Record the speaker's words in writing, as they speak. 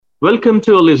Welcome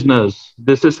to our listeners.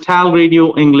 This is TAL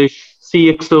Radio English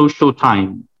CXO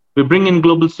Showtime. We bring in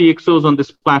global CXOs on this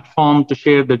platform to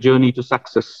share their journey to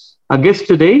success. Our guest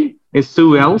today is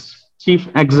Sue Els, Chief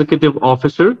Executive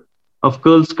Officer of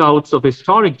Girl Scouts of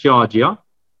Historic Georgia,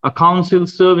 a council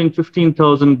serving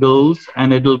 15,000 girls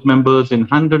and adult members in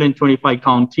 125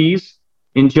 counties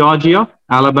in Georgia,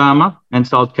 Alabama, and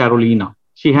South Carolina.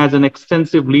 She has an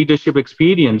extensive leadership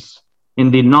experience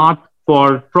in the not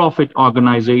for profit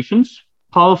organizations,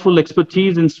 powerful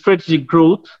expertise in strategic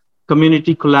growth,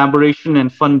 community collaboration,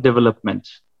 and fund development,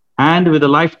 and with a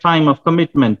lifetime of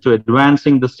commitment to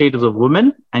advancing the status of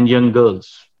women and young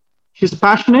girls. She's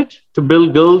passionate to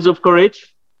build girls of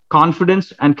courage,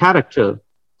 confidence, and character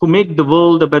who make the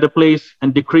world a better place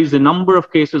and decrease the number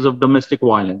of cases of domestic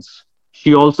violence.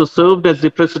 She also served as the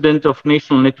president of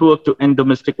National Network to End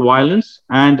Domestic Violence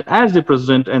and as the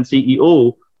president and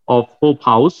CEO of Hope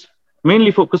House,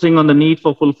 mainly focusing on the need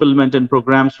for fulfillment and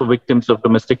programs for victims of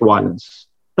domestic violence.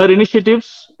 Her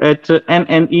initiatives at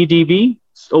NNEDV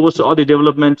oversaw the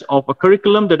development of a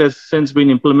curriculum that has since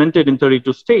been implemented in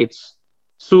 32 states.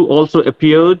 Sue also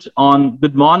appeared on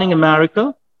Good Morning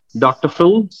America, Dr.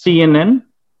 Phil, CNN,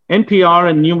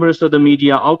 NPR, and numerous other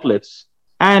media outlets,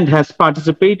 and has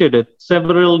participated at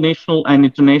several national and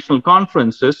international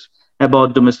conferences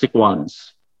about domestic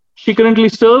violence. She currently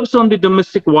serves on the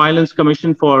Domestic Violence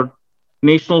Commission for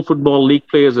National Football League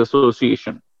Players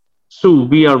Association. Sue,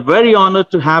 we are very honored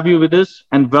to have you with us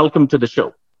and welcome to the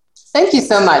show. Thank you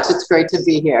so much. It's great to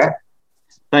be here.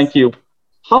 Thank you.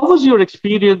 How was your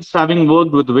experience having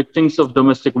worked with victims of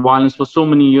domestic violence for so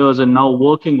many years and now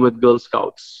working with Girl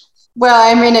Scouts? Well,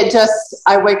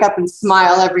 I wake up and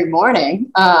smile every morning.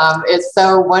 It's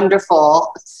so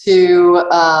wonderful to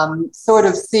sort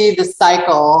of see the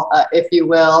cycle, if you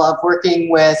will, of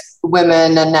working with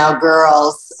women and now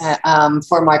girls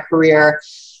for my career.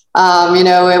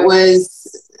 It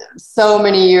was so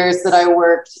many years that I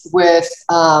worked with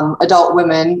adult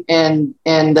women in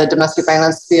the domestic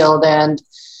violence field and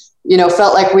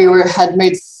felt like had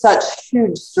made such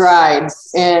huge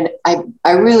strides. And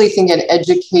I really think in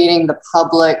educating the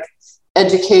public,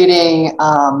 educating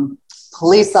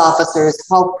police officers,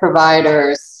 health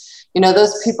providers,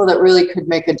 those people that really could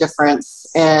make a difference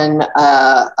in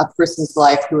a person's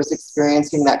life who was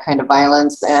experiencing that kind of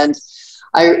violence. And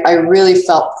I really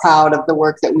felt proud of the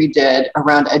work that we did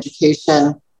around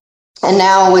education. And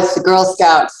now with the Girl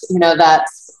Scouts,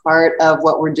 that's part of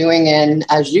what we're doing in,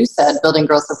 as you said, building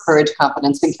girls of courage,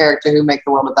 confidence, and character who make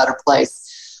the world a better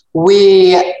place.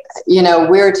 We're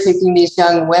taking these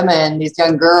young women, these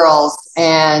young girls,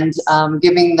 and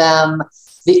giving them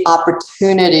the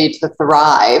opportunity to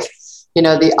thrive,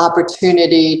 the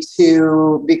opportunity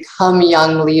to become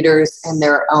young leaders in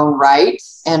their own right.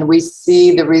 And we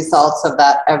see the results of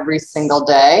that every single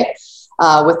day.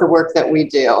 With the work that we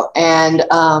do. And,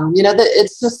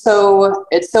 it's just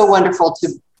it's so wonderful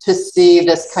to see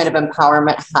this kind of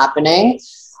empowerment happening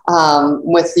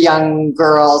with young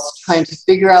girls trying to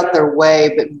figure out their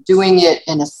way, but doing it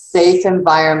in a safe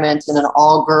environment, in an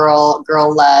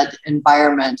girl-led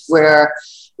environment where,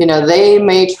 they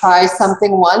may try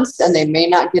something once and they may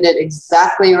not get it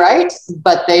exactly right,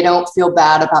 but they don't feel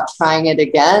bad about trying it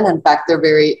again. In fact, they're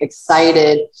very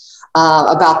excited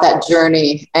about that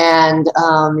journey. And,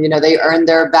 they earn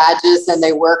their badges and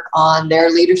they work on their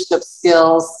leadership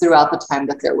skills throughout the time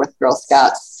that they're with Girl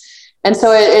Scouts. And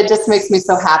so it just makes me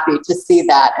so happy to see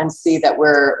that and see that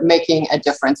we're making a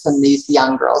difference in these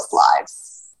young girls'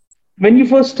 lives. When you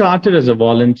first started as a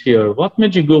volunteer, what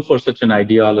made you go for such an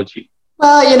ideology?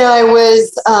 Well, I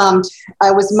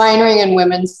was minoring in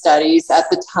women's studies at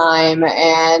the time,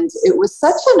 and it was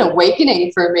such an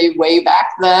awakening for me way back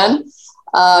then.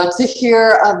 To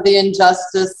hear of the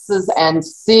injustices and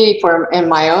see in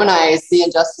my own eyes the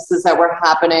injustices that were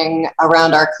happening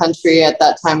around our country. At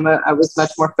that time, I was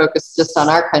much more focused just on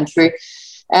our country.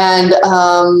 And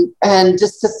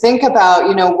just to think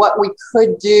about, what we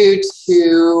could do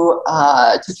to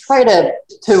try to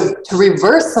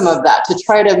reverse some of that, to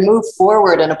try to move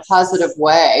forward in a positive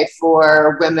way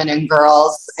for women and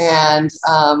girls, and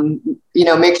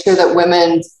make sure that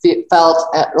women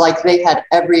felt like they had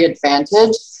every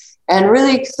advantage, and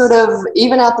really sort of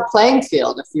even out the playing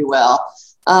field, if you will.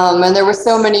 And there were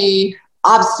so many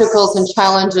obstacles and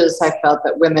challenges I felt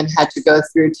that women had to go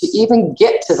through to even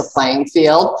get to the playing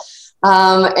field.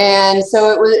 And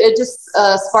so it just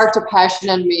sparked a passion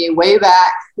in me way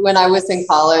back when I was in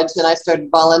college, and I started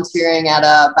volunteering at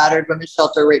a battered women's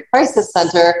shelter rape crisis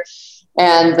center.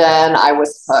 And then I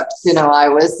was hooked. I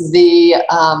was the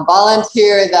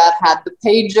volunteer that had the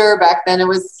pager. Back then it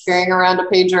was carrying around a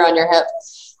pager on your hip.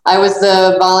 I was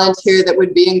the volunteer that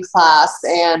would be in class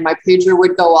and my pager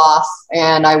would go off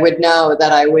and I would know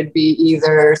that I would be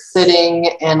either sitting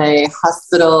in a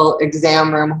hospital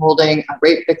exam room holding a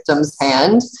rape victim's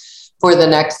hand for the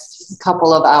next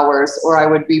couple of hours, or I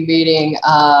would be meeting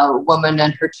a woman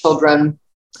and her children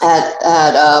at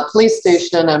a police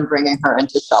station and bringing her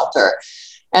into shelter.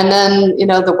 And then,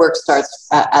 the work starts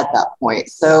at that point.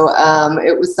 So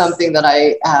it was something that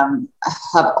I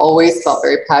have always felt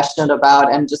very passionate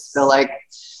about and just feel like,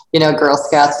 Girl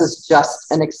Scouts is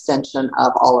just an extension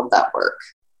of all of that work.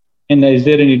 And is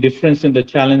there any difference in the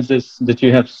challenges that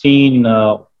you have seen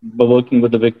by working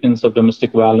with the victims of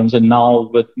domestic violence and now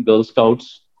with Girl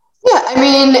Scouts? Yeah, I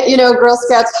mean, Girl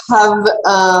Scouts have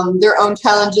their own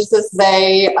challenges as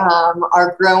they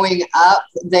are growing up.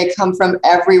 They come from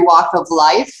every walk of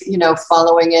life,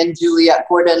 following in Juliette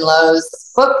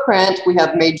Gordon-Lowe's footprint. We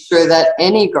have made sure that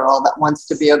any girl that wants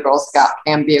to be a Girl Scout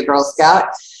can be a Girl Scout.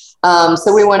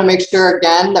 So we want to make sure,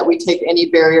 again, that we take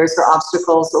any barriers or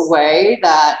obstacles away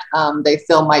that they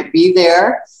feel might be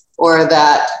there or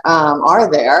that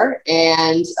are there,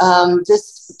 and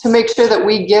just to make sure that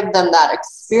we give them that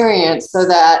experience so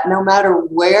that no matter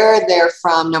where they're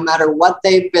from, no matter what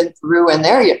they've been through in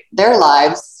their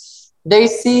lives, they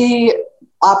see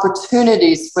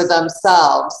opportunities for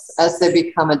themselves as they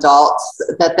become adults,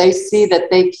 that they see that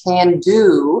they can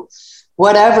do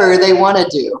whatever they want to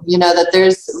do, that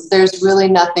there's really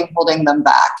nothing holding them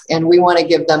back. And we want to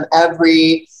give them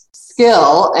every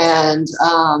skill and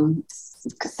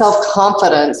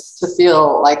self-confidence to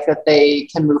feel like that they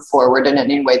can move forward in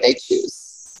any way they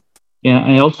choose. Yeah,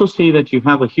 I also see that you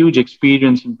have a huge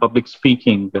experience in public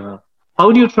speaking.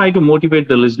 How do you try to motivate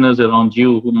the listeners around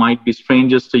you who might be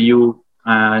strangers to you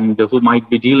and who might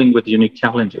be dealing with unique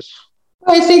challenges?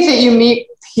 I think that you meet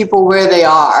people where they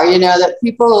are, that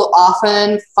people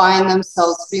often find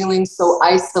themselves feeling so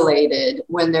isolated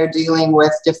when they're dealing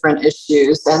with different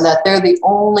issues and that they're the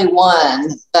only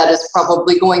one that is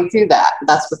probably going through that.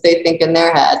 That's what they think in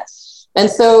their head. And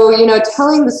so,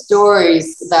 telling the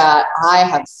stories that I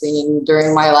have seen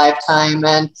during my lifetime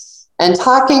and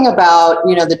talking about,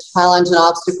 the challenge and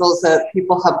obstacles that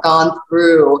people have gone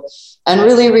through and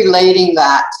really relating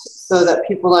that so that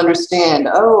people understand,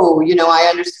 I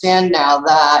understand now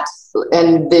that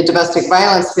in the domestic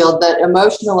violence field that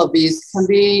emotional abuse can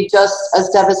be just as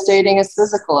devastating as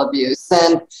physical abuse.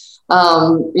 And,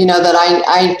 that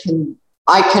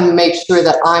I can make sure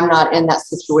that I'm not in that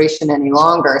situation any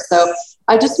longer. So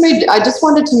I just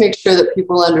wanted to make sure that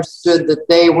people understood that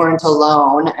they weren't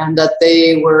alone and that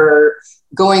they were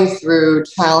going through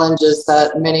challenges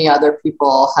that many other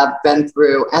people have been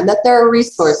through and that there are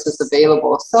resources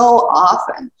available. So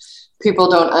often people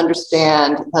don't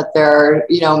understand that there are,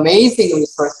 amazing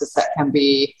resources that can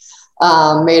be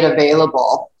made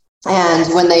available.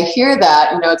 And when they hear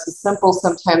that, it's as simple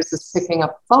sometimes as picking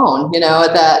up the phone,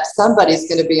 that somebody's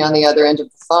going to be on the other end of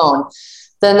the phone.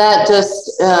 Then that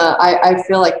just, I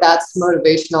feel like that's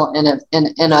motivational in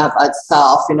of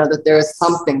itself, that there is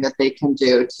something that they can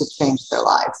do to change their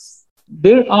lives.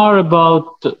 There are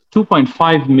about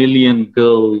 2.5 million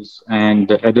girls and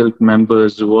adult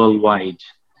members worldwide,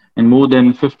 and more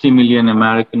than 50 million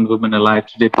American women alive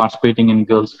today participating in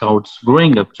Girl Scouts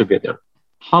growing up together.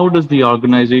 How does the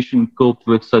organization cope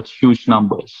with such huge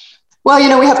numbers?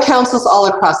 Well, we have councils all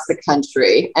across the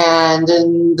country. And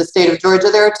in the state of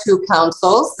Georgia, there are 2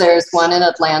 councils. There's one in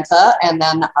Atlanta and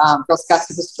then Girl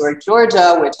Scouts of Historic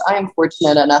Georgia, which I am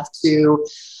fortunate enough to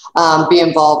be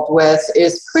involved with,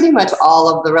 is pretty much all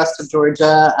of the rest of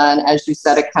Georgia. And as you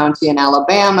said, a county in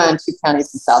Alabama and 2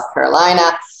 counties in South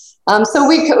Carolina. So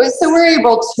we're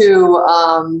able to,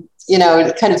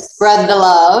 kind of spread the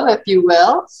love, if you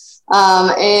will.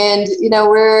 And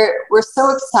we're so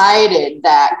excited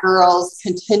that girls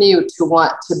continue to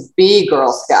want to be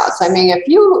Girl Scouts. I mean, if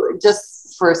you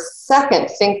just for a second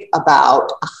think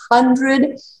about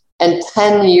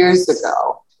 110 years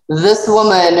ago, this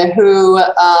woman who,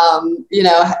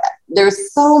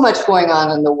 there's so much going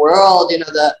on in the world,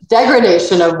 the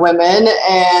degradation of women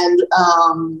and,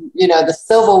 the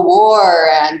Civil War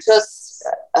and just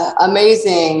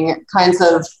amazing kinds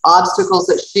of obstacles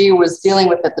that she was dealing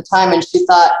with at the time. And she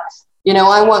thought,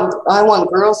 I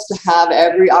want girls to have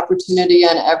every opportunity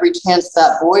and every chance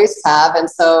that boys have. And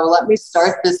so let me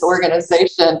start this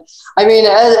organization. I mean,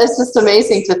 it's just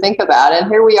amazing to think about. And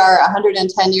here we are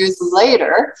 110 years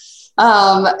later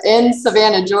in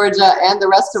Savannah, Georgia, and the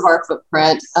rest of our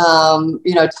footprint,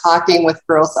 talking with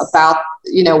girls about,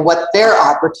 what their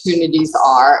opportunities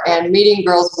are and meeting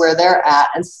girls where they're at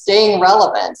and staying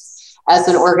relevant as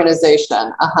an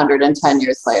organization 110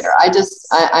 years later.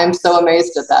 I'm so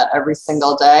amazed at that every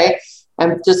single day.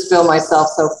 and just feel myself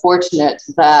so fortunate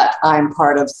that I'm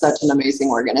part of such an amazing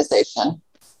organization.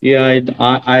 Yeah,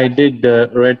 I did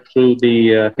read through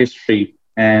the history,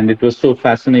 and it was so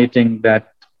fascinating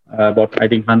that about, I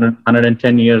think,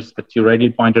 110 years that you rightly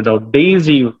pointed out.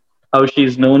 Daisy, how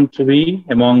she's known to be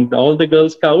among all the Girl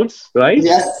Scouts, right?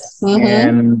 Yes. Mm-hmm.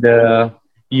 And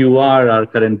you are our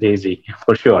current Daisy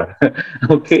for sure.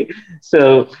 Okay,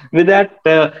 so with that,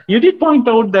 you did point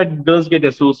out that girls get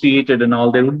associated and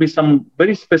all. There would be some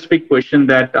very specific question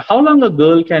that how long a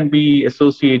girl can be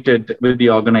associated with the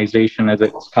organization as a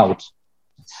scout?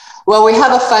 Well, we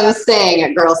have a fun saying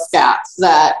at Girl Scouts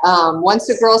that once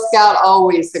a Girl Scout,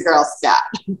 always a Girl Scout.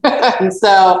 And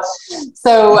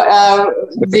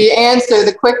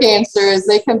the quick answer is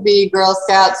they can be Girl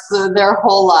Scouts their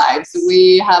whole lives.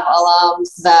 We have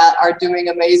alums that are doing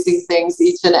amazing things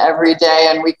each and every day,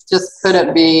 and we just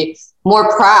couldn't be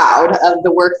more proud of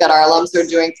the work that our alums are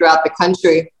doing throughout the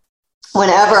country.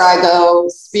 Whenever I go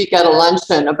speak at a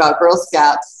luncheon about Girl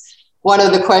Scouts, one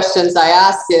of the questions I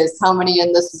ask is, how many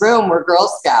in this room were Girl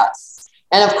Scouts?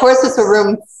 And of course, it's a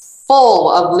room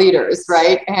full of leaders,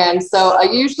 right? And so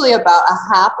usually about a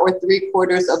half or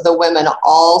 3/4 of the women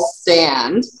all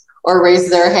stand or raise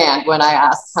their hand when I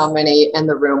ask how many in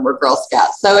the room were Girl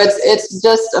Scouts. So it's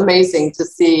just amazing to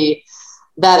see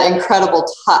that incredible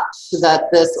touch that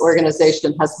this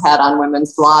organization has had on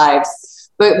women's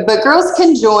lives. But girls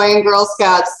can join Girl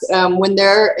Scouts when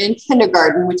they're in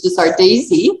kindergarten, which is our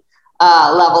Daisy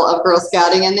level of Girl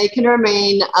Scouting, and they can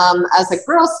remain as a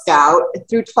Girl Scout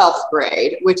through 12th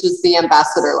grade, which is the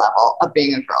ambassador level of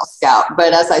being a Girl Scout.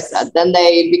 But as I said, then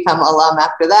they become alum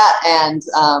after that, and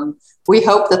we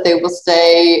hope that they will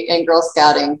stay in Girl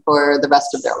Scouting for the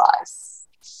rest of their lives.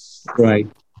 Right.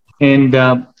 And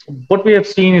what we have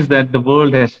seen is that the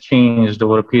world has changed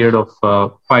over a period of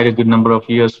quite a good number of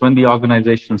years. When the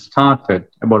organization started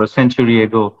about a century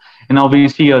ago, and now we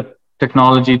see a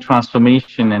technology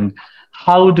transformation. And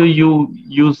how do you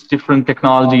use different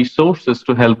technology sources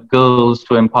to help girls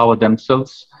to empower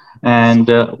themselves? And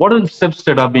what are the steps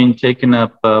that are being taken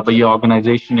up by your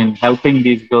organization in helping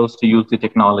these girls to use the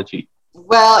technology?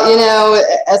 Well,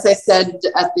 as I said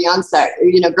at the onset,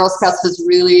 Girl Scouts has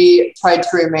really tried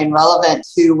to remain relevant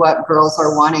to what girls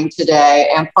are wanting today.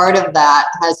 And part of that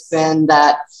has been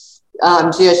that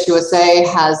GSUSA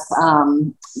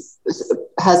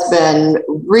has been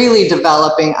really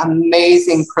developing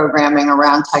amazing programming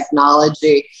around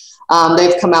technology.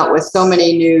 They've come out with so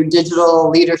many new digital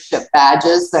leadership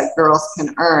badges that girls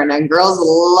can earn, and girls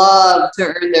love to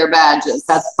earn their badges.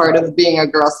 That's part of being a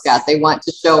Girl Scout. They want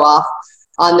to show off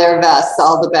on their vests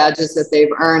all the badges that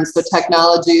they've earned. So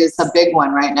technology is a big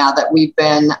one right now that we've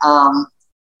been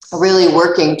really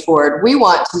working toward. We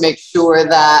want to make sure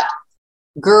that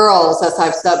girls, as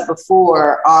I've said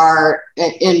before, are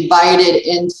invited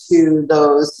into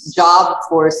those job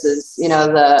forces,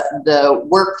 the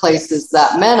workplaces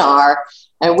that men are,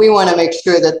 and we want to make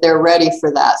sure that they're ready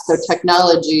for that. So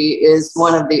technology is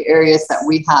one of the areas that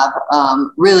we have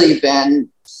really been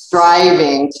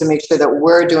striving to make sure that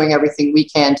we're doing everything we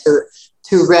can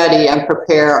to ready and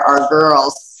prepare our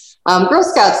girls. Girl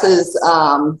Scouts is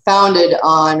founded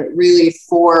on really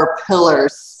 4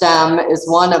 pillars. STEM is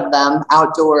one of them: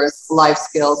 outdoors, life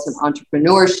skills, and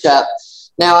entrepreneurship.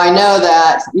 Now, I know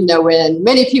that, when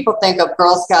many people think of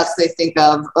Girl Scouts, they think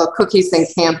of cookies and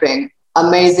camping.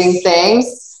 Amazing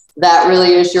things. That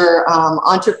really is your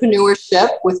entrepreneurship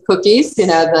with cookies,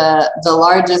 the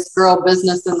largest girl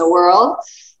business in the world.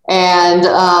 And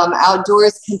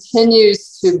outdoors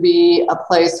continues to be a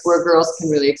place where girls can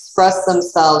really express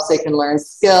themselves. They can learn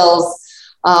skills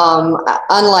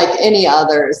unlike any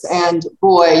others. And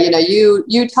boy,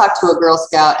 you talk to a Girl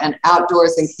Scout, and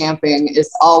outdoors and camping is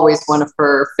always one of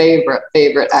her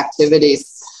favorite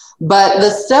activities. But the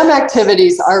STEM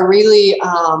activities are really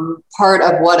part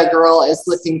of what a girl is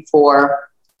looking for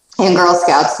in Girl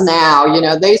Scouts now.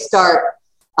 They start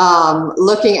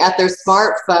looking at their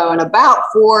smartphone about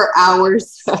 4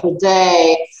 hours a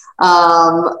day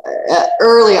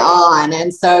early on.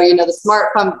 And so, the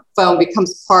smartphone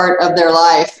becomes part of their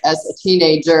life as a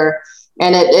teenager,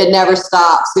 and it never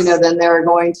stops. Then they're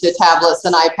going to tablets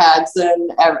and iPads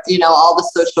and, all the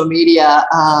social media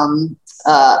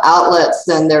outlets.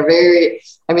 And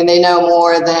they know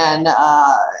more than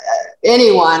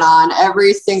anyone on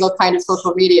every single kind of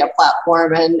social media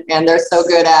platform, and they're so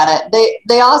good at it.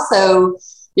 They also,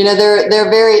 they're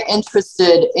very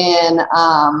interested in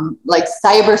like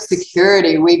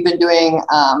cybersecurity. We've been doing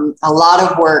a lot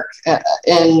of work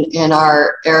in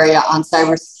our area on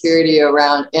cybersecurity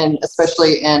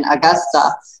especially in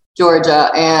Augusta,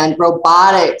 Georgia, and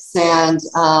robotics and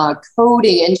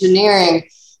coding, engineering.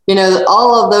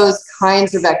 all of those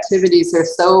kinds of activities are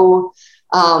so,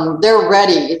 they're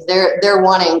ready, they're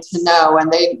wanting to know,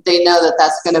 and they know that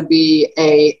that's going to be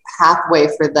a pathway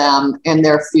for them in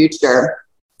their future.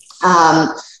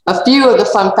 A few of the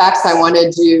fun facts I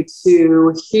wanted you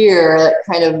to hear that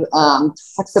kind of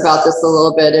talks about this a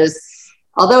little bit is,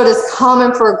 although it is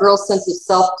common for a girl's sense of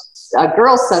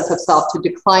self to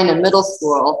decline in middle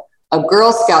school, a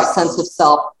Girl Scout sense of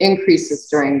self increases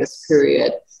during this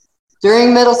period.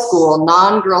 During middle school,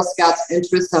 non-Girl Scouts'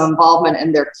 interest and involvement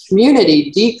in their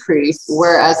community decrease,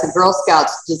 whereas a Girl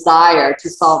Scout's desire to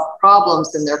solve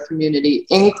problems in their community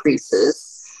increases.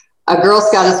 A Girl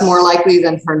Scout is more likely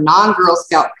than her non-Girl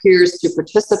Scout peers to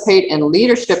participate in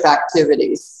leadership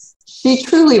activities. She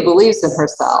truly believes in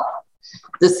herself.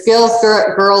 The skills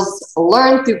girls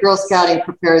learn through Girl Scouting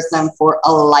prepares them for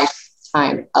a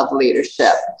lifetime of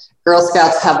leadership. Girl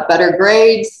Scouts have better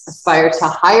grades, aspire to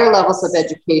higher levels of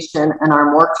education, and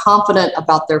are more confident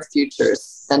about their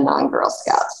futures than non-Girl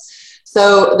Scouts.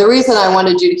 So the reason I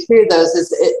wanted you to hear those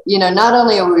is, not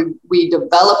only are we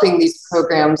developing these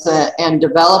programs and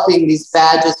developing these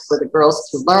badges for the girls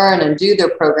to learn and do their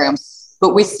programs,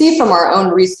 but we see from our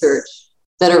own research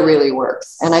that it really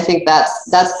works. And I think that's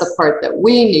the part that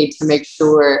we need to make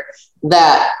sure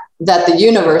that the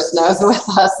universe knows with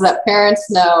us, that parents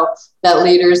know, that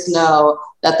leaders know,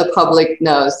 that the public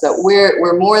knows, that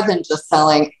we're more than just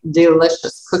selling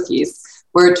delicious cookies.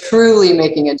 We're truly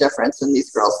making a difference in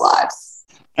these girls' lives.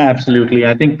 Absolutely.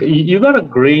 I think you got a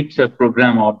great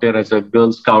program out there as a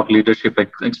Girl Scout Leadership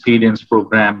Experience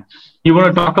program. You want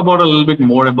to talk about a little bit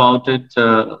more about it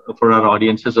for our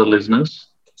audiences or listeners?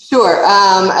 Sure.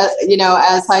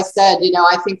 As I said,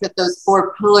 I think that those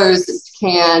 4 pillars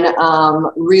can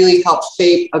really help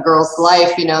shape a girl's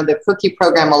life. The cookie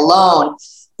program alone,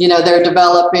 they're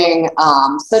developing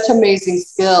such amazing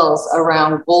skills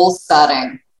around goal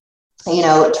setting,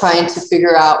 trying to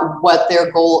figure out what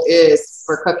their goal is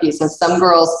for cookies. And some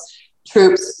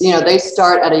troops, they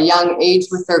start at a young age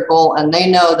with their goal, and they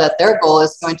know that their goal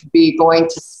is going to be going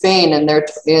to Spain in their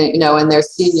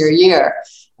senior year.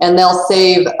 And they'll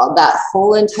save that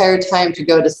whole entire time to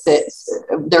go to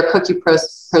their cookie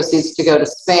proceeds to go to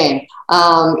Spain.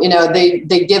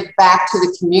 They give back to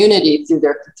the community through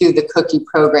the cookie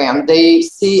program. They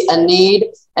see a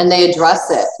need and they address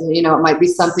it. It might be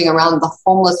something around the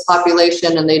homeless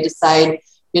population, and they decide,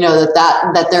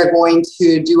 that they're going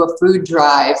to do a food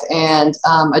drive and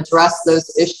address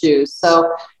those issues.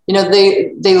 So,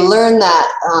 they learn that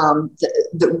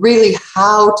really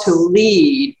how to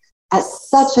lead at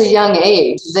such a young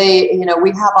age. We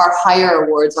have our higher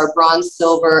awards, our bronze,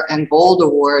 silver, and gold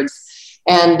awards,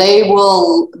 and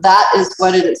that is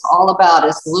what it is all about,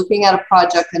 is looking at a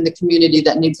project in the community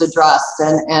that needs addressed.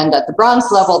 And at the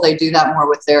bronze level, they do that more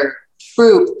with their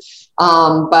troop.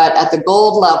 But at the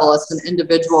gold level, it's an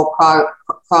individual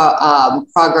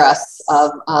progress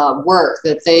of work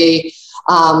that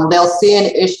they'll see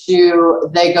an issue,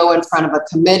 they go in front of a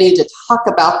committee to talk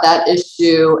about that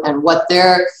issue and what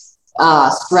their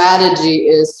strategy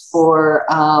is for,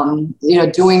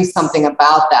 doing something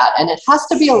about that. And it has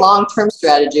to be a long-term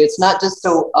strategy. It's not just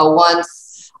a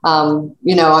once, I'm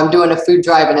doing a food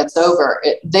drive and it's over.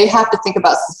 They have to think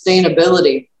about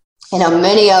sustainability.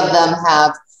 Many of them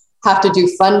have to do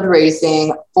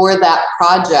fundraising for that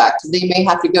project. They may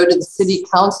have to go to the city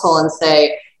council and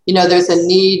say, there's a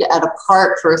need at a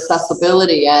park for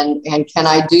accessibility, and can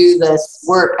I do this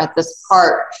work at this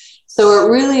park? So it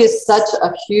really is such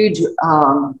a huge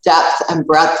depth and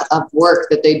breadth of work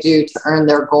that they do to earn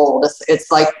their gold.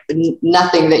 It's like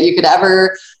nothing that you could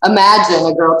ever imagine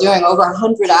a girl doing, over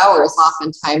 100 hours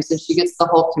oftentimes, and she gets the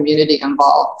whole community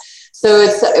involved. So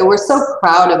we're so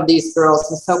proud of these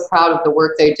girls and so proud of the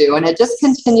work they do. And it just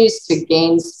continues to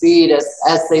gain speed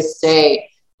as they stay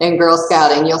in Girl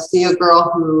Scouting. You'll see a girl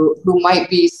who might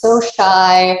be so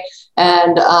shy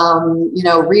and,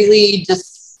 really just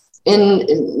in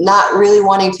not really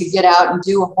wanting to get out and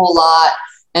do a whole lot.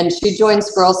 And she joins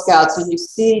Girl Scouts, and you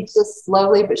see just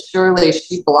slowly but surely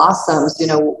she blossoms.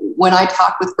 When I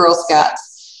talk with Girl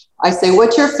Scouts, I say,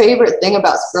 what's your favorite thing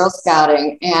about Girl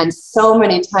Scouting? And so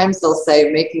many times they'll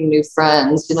say making new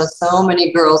friends. So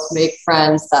many girls make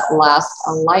friends that last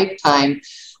a lifetime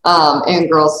in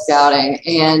Girl Scouting.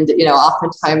 And,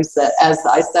 oftentimes, as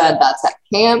I said, that's at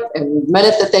camp. And the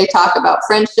minute that they talk about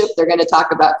friendship, they're going to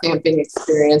talk about camping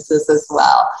experiences as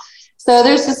well. So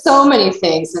there's just so many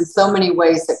things and so many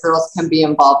ways that girls can be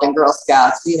involved in Girl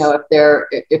Scouts. If they're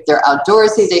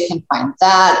outdoorsy, they can find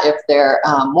that. If they're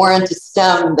more into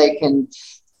STEM, they can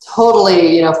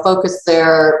totally, focus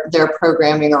their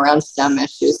programming around STEM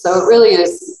issues. So it really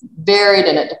is varied,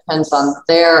 and it depends on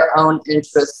their own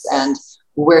interests and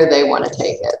where they want to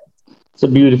take it. So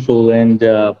beautiful. And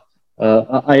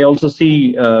I also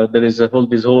see there is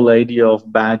this whole idea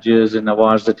of badges and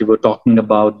awards that you were talking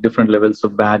about, different levels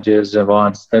of badges,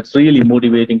 awards. That's really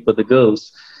motivating for the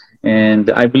girls. And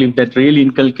I believe that really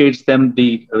inculcates them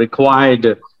the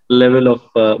required level of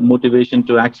motivation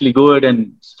to actually go ahead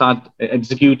and start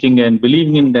executing and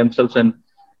believing in themselves and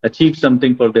achieve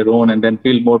something for their own, and then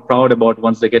feel more proud about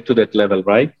once they get to that level,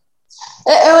 right?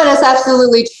 It is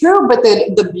absolutely true, but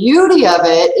the beauty of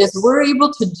it is we're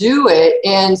able to do it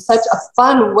in such a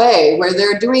fun way where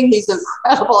they're doing these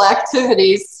incredible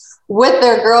activities with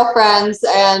their girlfriends,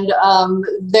 and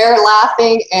they're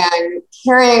laughing and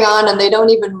carrying on, and they don't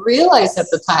even realize at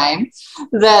the time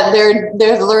that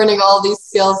they're learning all these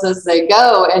skills as they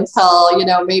go, until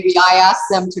maybe I ask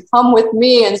them to come with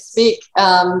me and speak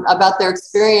about their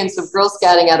experience of Girl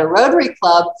Scouting at a Rotary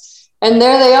Club. And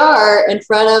there they are in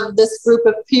front of this group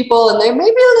of people, and they may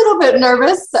be a little bit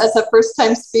nervous as a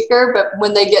first-time speaker, but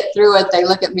when they get through it, they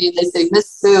look at me and they say, "Miss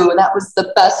Sue, that was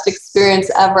the best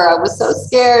experience ever. I was so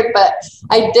scared, but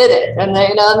I did it." And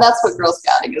and that's what Girl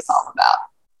Scouting is all about.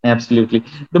 Absolutely.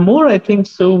 The more I think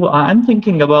so, I'm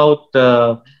thinking about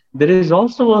there is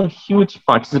also a huge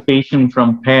participation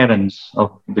from parents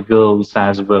of the girls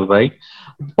as well, right?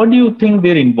 What do you think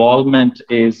their involvement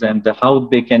is, and how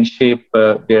they can shape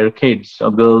their kids or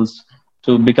girls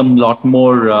to become a lot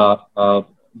more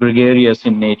gregarious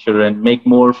in nature and make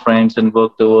more friends and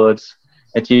work towards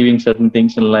achieving certain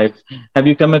things in life? Have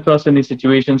you come across any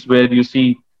situations where you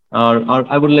see, or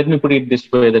I would let me put it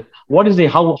this way, that what is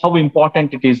how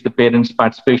important it is the parents'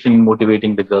 participation in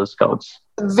motivating the Girl Scouts?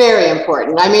 Very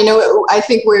important. I mean, I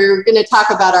think we're going to talk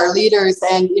about our leaders,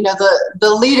 and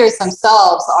the leaders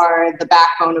themselves are the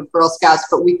backbone of Girl Scouts,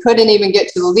 but we couldn't even get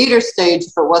to the leader stage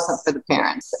if it wasn't for the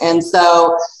parents. And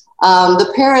so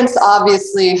the parents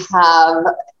obviously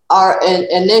are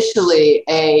initially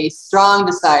a strong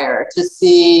desire to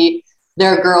see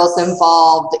their girls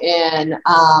involved in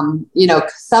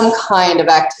some kind of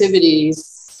activities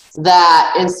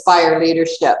that inspire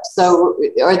leadership. So,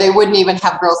 or they wouldn't even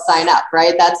have girls sign up,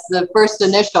 right? That's the first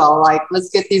initial, like, let's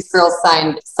get these girls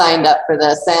signed up for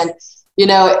this. And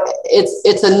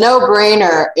it's a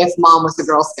no-brainer if mom was a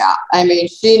Girl Scout. I mean,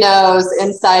 she knows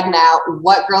inside and out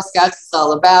what Girl Scouts is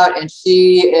all about, and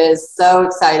she is so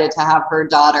excited to have her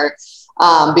daughter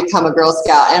become a Girl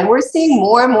Scout. And we're seeing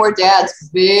more and more dads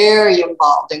very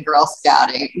involved in Girl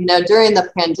Scouting. During the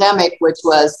pandemic, which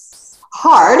was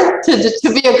hard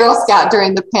to be a Girl Scout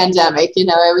during the pandemic.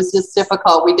 It was just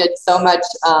difficult. We did so much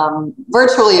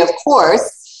virtually, of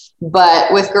course,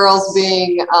 but with girls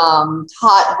being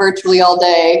taught virtually all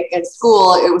day in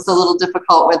school, it was a little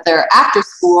difficult with their after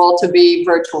school to be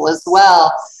virtual as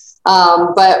well.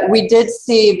 But we did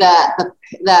see that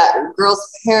girls'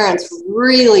 parents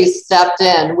really stepped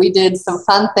in. We did some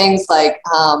fun things like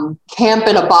camp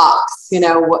in a box. We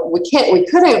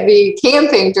couldn't be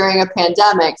camping during a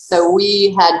pandemic, so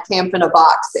we had camp in a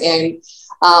box, and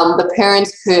the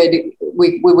parents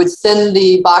we would send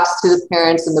the box to the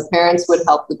parents, and the parents would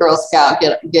help the Girl Scout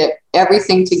get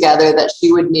everything together that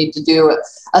she would need to do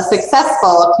a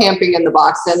successful camping in the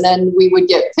box. And then we would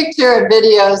get picture and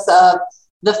videos of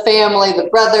the family, the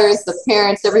brothers, the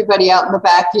parents, everybody out in the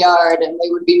backyard, and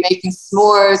they would be making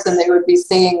s'mores, and they would be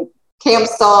singing camp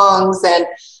songs, and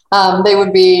they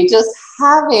would be just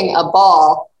having a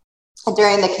ball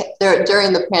during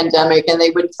the pandemic. And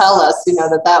they would tell us,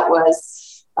 that was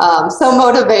so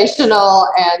motivational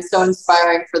and so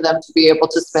inspiring for them to be able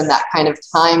to spend that kind of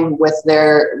time with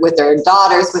their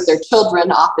daughters, with their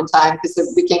children, oftentimes, because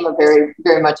it became a very,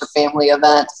 very much a family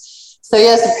event. So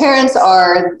yes, the parents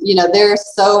are, they're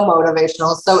so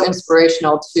motivational, so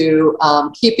inspirational to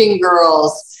keeping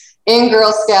girls in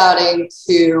Girl Scouting,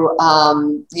 to,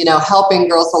 helping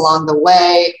girls along the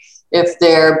way if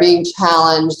they're being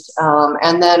challenged.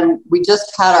 And then we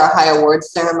just had our high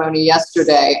awards ceremony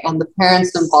yesterday, and the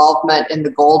parents' involvement in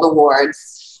the Gold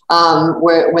Awards,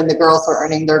 when the girls are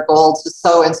earning their golds, is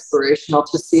so inspirational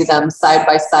to see them side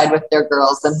by side with their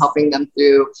girls and helping them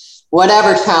through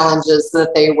whatever challenges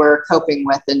that they were coping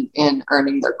with in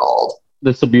earning their gold.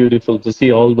 That's so beautiful to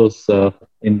see all those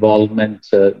involvement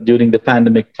during the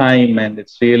pandemic time, and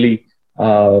it's really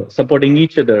supporting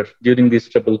each other during these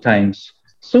troubled times.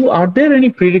 So are there any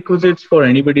prerequisites for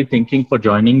anybody thinking for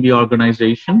joining the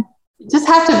organization? You just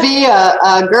have to be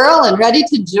a girl and ready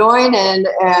to join, and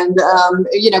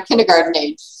kindergarten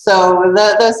age. So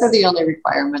those are the only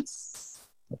requirements.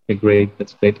 Okay, great.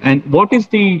 That's great. And what is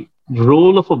the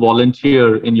role of a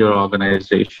volunteer in your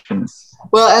organization?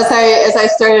 Well, as I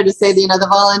started to say, the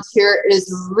volunteer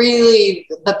is really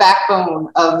the backbone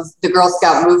of the Girl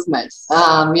Scout movement.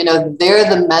 They're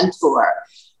the mentor.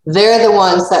 They're the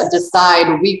ones that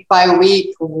decide week by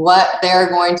week what they're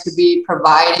going to be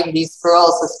providing these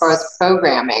girls as far as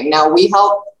programming. Now, we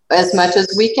help as much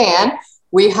as we can.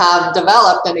 We have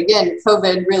developed, and again,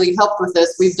 COVID really helped with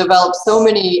this. We've developed so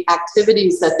many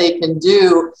activities that they can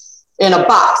do in a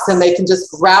box, and they can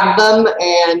just grab them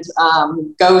and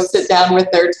go sit down with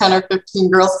their 10 or 15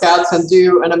 Girl Scouts and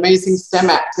do an amazing STEM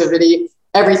activity.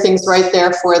 Everything's right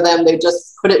there for them. They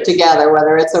just put it together,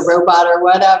 whether it's a robot or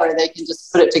whatever, they can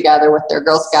just put it together with their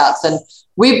Girl Scouts. And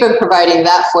we've been providing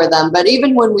that for them. But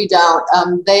even when we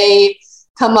don't, they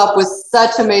come up with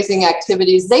such amazing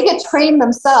activities. They get trained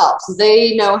themselves.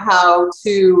 They know how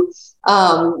to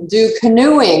do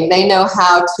canoeing. They know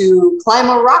how to climb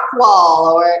a rock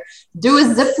wall or do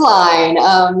a zip line.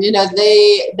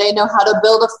 They know how to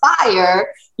build a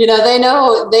fire.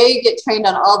 They get trained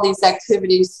on all these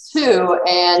activities too.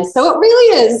 And so it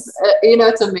really is,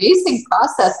 it's an amazing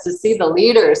process to see the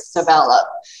leaders develop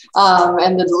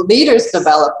and the leaders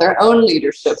develop their own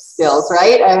leadership skills,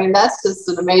 right? I mean, that's just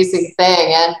an amazing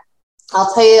thing. And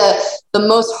I'll tell you, the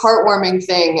most heartwarming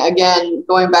thing, again,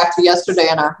 going back to yesterday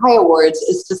in our High Awards,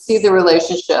 is to see the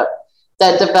relationship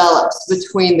that develops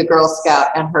between the Girl Scout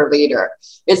and her leader.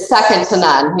 It's second to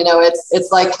none. It's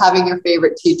like having your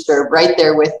favorite teacher right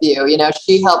there with you.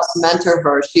 She helps mentor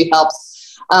her. She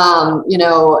helps,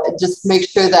 just make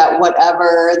sure that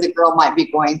whatever the girl might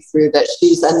be going through, that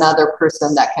she's another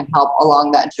person that can help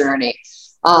along that journey.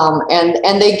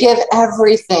 And they give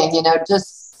everything,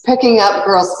 just picking up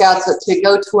Girl Scouts to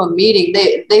go to a meeting.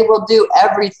 They will do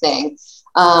everything.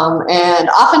 And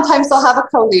oftentimes they'll have a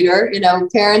co-leader.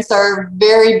 Parents are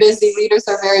very busy, leaders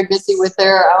are very busy with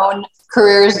their own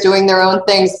careers, doing their own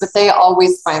things, but they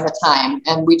always find the time,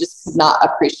 and we just could not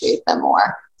appreciate them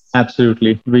more.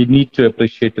 Absolutely. We need to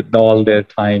appreciate all their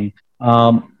time.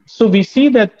 So we see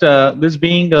that this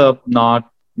being a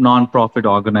non-profit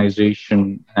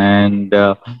organization, and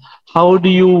how do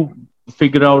you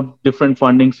figure out different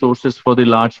funding sources for the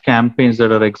large campaigns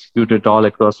that are executed all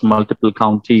across multiple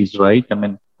counties, right? I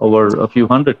mean, over a few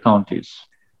hundred counties.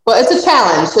 Well, it's a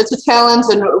challenge.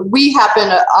 And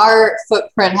our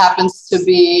footprint happens to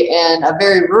be in a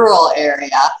very rural area.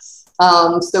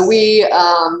 So we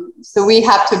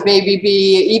have to maybe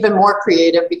be even more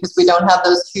creative because we don't have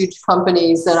those huge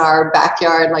companies in our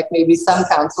backyard like maybe some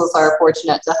councils are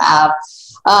fortunate to have.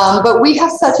 But we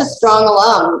have such a strong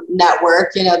alum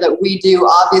network, that we do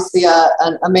obviously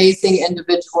an amazing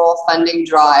individual funding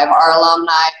drive. Our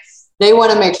alumni, they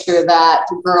want to make sure that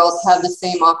girls have the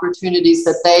same opportunities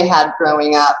that they had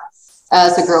growing up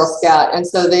as a Girl Scout. And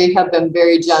so they have been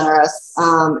very generous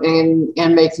in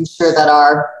making sure that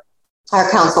our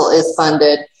council is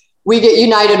funded. We get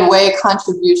United Way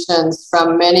contributions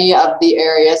from many of the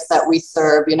areas that we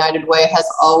serve. United Way has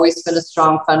always been a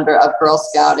strong funder of Girl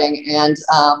Scouting, and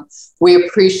we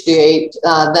appreciate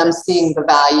them seeing the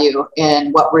value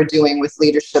in what we're doing with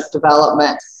leadership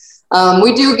development.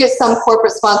 We do get some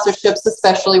corporate sponsorships,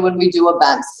 especially when we do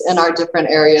events in our different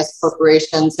areas,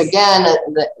 corporations. Again,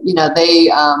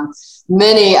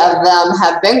 many of them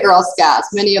have been Girl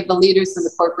Scouts. Many of the leaders in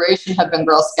the corporation have been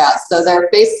Girl Scouts. So their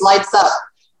face lights up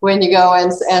when you go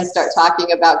and start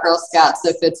talking about Girl Scouts.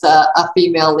 If it's a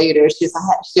female leader,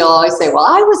 she'll always say, well,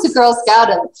 I was a Girl Scout,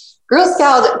 and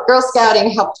Girl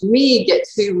Scouting helped me get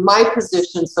to my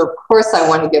position. So of course I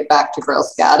want to get back to Girl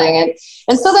Scouting.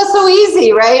 And so that's so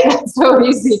easy, right? It's so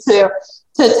easy to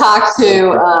talk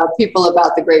to people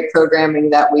about the great programming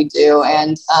that we do.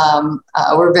 And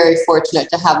we're very fortunate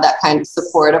to have that kind of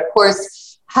support. Of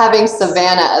course, having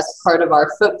Savannah as part of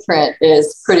our footprint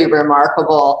is pretty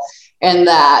remarkable in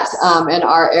that in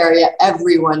our area,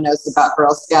 everyone knows about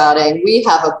Girl Scouting. We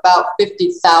have about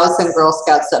 50,000 Girl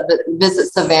Scouts that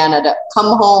visit Savannah to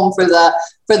come home for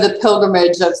the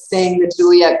pilgrimage of seeing the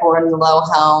Juliette Gordon Low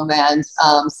home and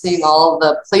seeing all of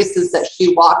the places that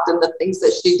she walked and the things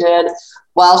that she did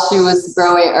while she was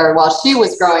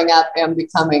growing up and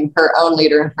becoming her own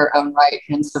leader in her own right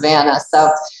in Savannah.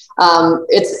 So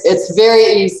it's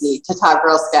very easy to talk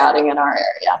Girl Scouting in our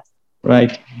area.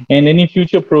 Right. And any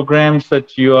future programs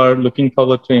that you are looking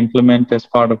forward to implement as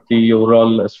part of the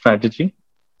overall strategy?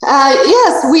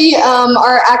 Yes, we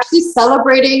are actually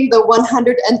celebrating the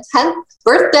 110th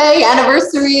birthday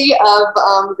anniversary of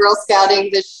Girl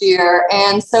Scouting this year.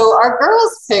 And so our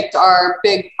girls picked our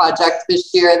big project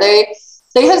this year. They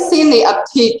have seen the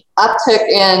uptick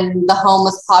in the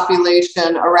homeless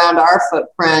population around our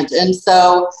footprint. And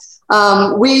so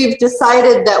we've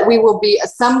decided that we will be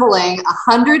assembling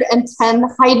 110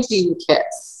 hygiene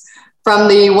kits from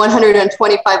the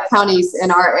 125 counties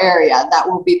in our area. That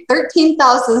will be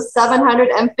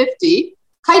 13,750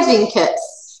 hygiene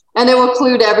kits. And it will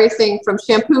include everything from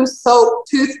shampoo, soap,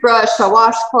 toothbrush, a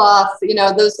washcloth,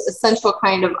 those essential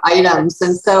kind of items.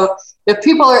 And so if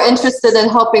people are interested in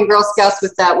helping Girl Scouts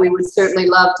with that, we would certainly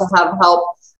love to have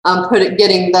help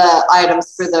getting the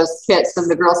items for those kits. And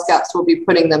the Girl Scouts will be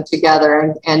putting them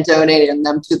together and donating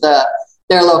them to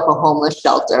their local homeless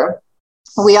shelter.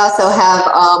 We also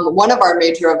have one of our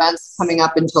major events coming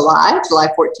up in July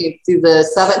 14th through the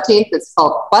 17th. It's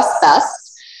called Quest Fest.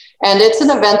 And it's an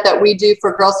event that we do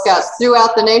for Girl Scouts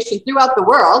throughout the nation, throughout the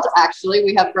world. Actually,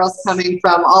 we have girls coming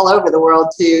from all over the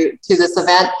world to this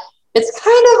event. It's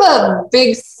kind of a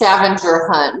big scavenger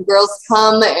hunt. Girls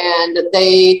come and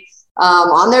they,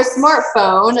 on their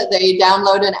smartphone, they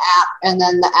download an app, and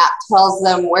then the app tells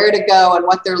them where to go and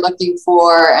what they're looking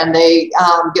for. And they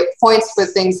get points for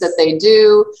things that they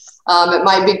do. It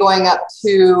might be going up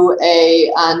to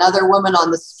another woman on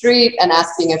the street and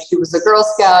asking if she was a Girl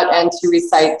Scout and to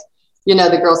recite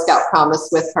the Girl Scout promise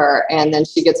with her, and then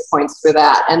she gets points for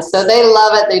that. And so they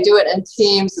love it. They do it in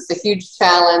teams. It's a huge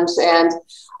challenge. And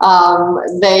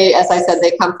they, as I said,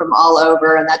 they come from all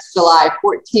over, and that's July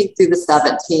 14th through the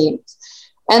 17th.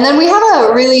 And then we have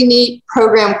a really neat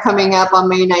program coming up on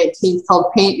May 19th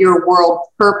called Paint Your World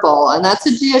Purple. And that's a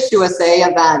GSUSA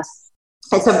event.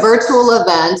 It's a virtual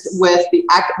event with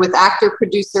actor,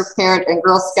 producer, parent, and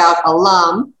Girl Scout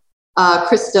alum,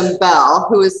 Kristen Bell,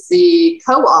 who is the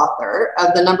co-author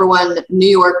of the #1 New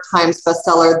York Times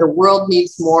bestseller, The World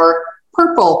Needs More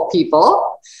Purple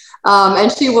People. And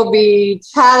she will be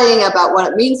chatting about what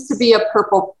it means to be a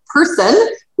purple person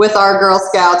with our Girl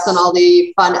Scouts and all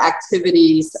the fun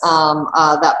activities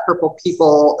that Purple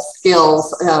People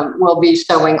skills will be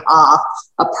showing off.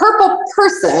 A purple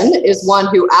person is one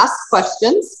who asks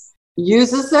questions,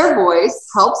 uses their voice,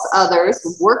 helps others,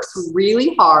 works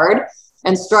really hard,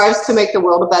 and strives to make the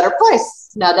world a better place.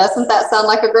 Now, doesn't that sound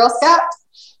like a Girl Scout?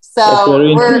 So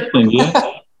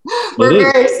we're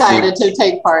very excited to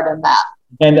take part in that.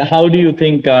 And how do you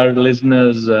think our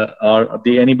listeners or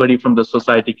anybody from the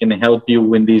society can help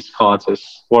you in these causes?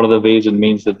 What are the ways and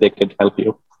means that they could help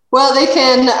you? Well, they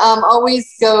can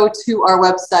always go to our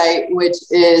website, which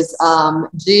is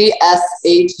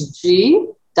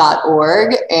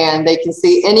gshg.org, and they can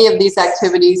see any of these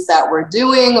activities that we're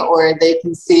doing, or they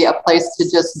can see a place to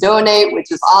just donate,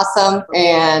 which is awesome.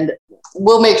 And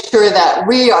we'll make sure that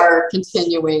we are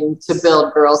continuing to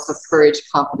build girls of courage,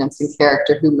 confidence, and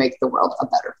character who make the world a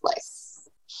better place.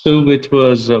 Sue, it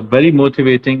was very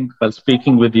motivating while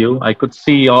speaking with you. I could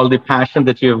see all the passion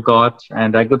that you have got,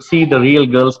 and I could see the real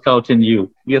Girl Scout in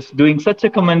you. Yes, doing such a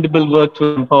commendable work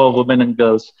to empower women and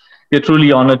girls. We're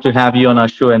truly honored to have you on our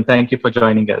show, and thank you for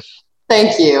joining us.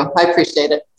 Thank you. I appreciate it.